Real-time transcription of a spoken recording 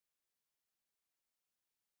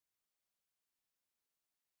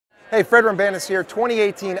Hey, Fred Roumbanis here,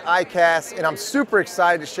 2018 iCast, and I'm super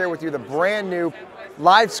excited to share with you the brand new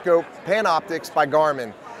LiveScope Panoptix by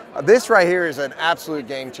Garmin. This right here is an absolute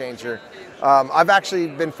game changer. I've actually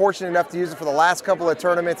been fortunate enough to use it for the last couple of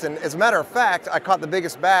tournaments, and as a matter of fact, I caught the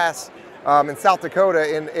biggest bass in South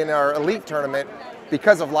Dakota in our elite tournament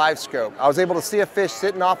because of LiveScope. I was able to see a fish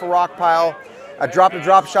sitting off a rock pile. I dropped a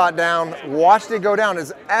drop shot down, watched it go down.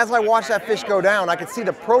 As I watched that fish go down, I could see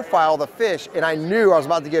the profile of the fish, and I knew I was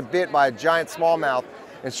about to get bit by a giant smallmouth.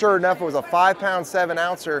 And sure enough, it was a 5-pound,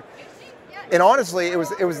 7-ouncer. And honestly, it was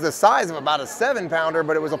the size of about a 7-pounder,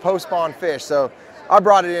 but it was a post-spawn fish. So I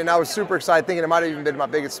brought it in. I was super excited, thinking it might have even been my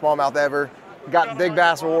biggest smallmouth ever. Got big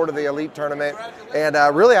bass award of the elite tournament. And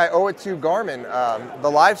really, I owe it to Garmin, the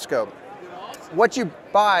LiveScope. What you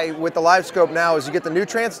buy with the LiveScope now is you get the new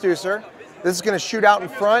transducer. This is going to shoot out in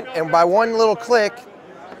front, and by one little click,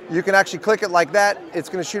 you can actually click it like that. It's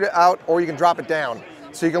going to shoot it out, or you can drop it down.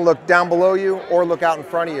 So you can look down below you or look out in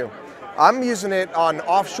front of you. I'm using it on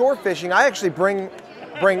offshore fishing. I actually bring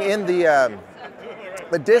in the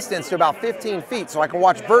distance to about 15 feet, so I can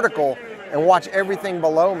watch vertical and watch everything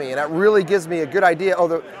below me, and that really gives me a good idea. Oh,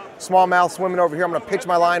 the smallmouth swimming over here. I'm going to pitch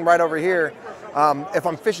my line right over here. If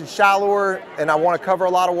I'm fishing shallower and I want to cover a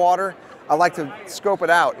lot of water, I like to scope it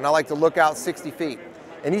out, and I like to look out 60 feet.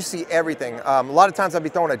 And you see everything. A lot of times I'd be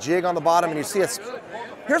throwing a jig on the bottom, and you see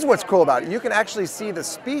here's what's cool about it. You can actually see the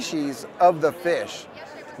species of the fish.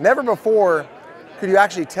 Never before could you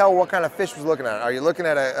actually tell what kind of fish was looking at. Are you looking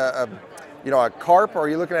at a carp, or are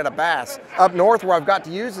you looking at a bass? Up north, where I've got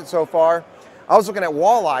to use it so far, I was looking at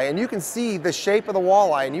walleye, and you can see the shape of the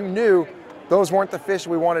walleye, and you knew those weren't the fish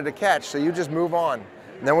we wanted to catch, so you just move on.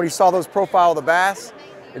 And then when you saw those profile of the bass,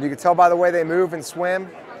 and you can tell by the way they move and swim,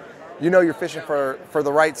 you know you're fishing for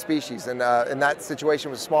the right species, and in that situation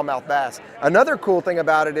was smallmouth bass. Another cool thing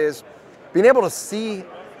about it is being able to see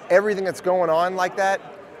everything that's going on like that.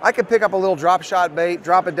 I could pick up a little drop shot bait,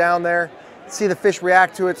 drop it down there, see the fish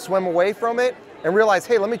react to it, swim away from it, and realize,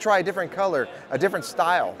 hey, let me try a different color, a different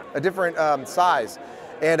style, a different size.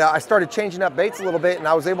 And I started changing up baits a little bit, and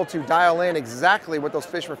I was able to dial in exactly what those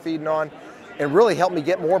fish were feeding on, and really helped me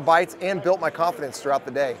get more bites and built my confidence throughout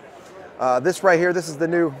the day. This right here, this is the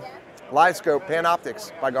new LiveScope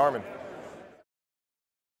Panoptix by Garmin.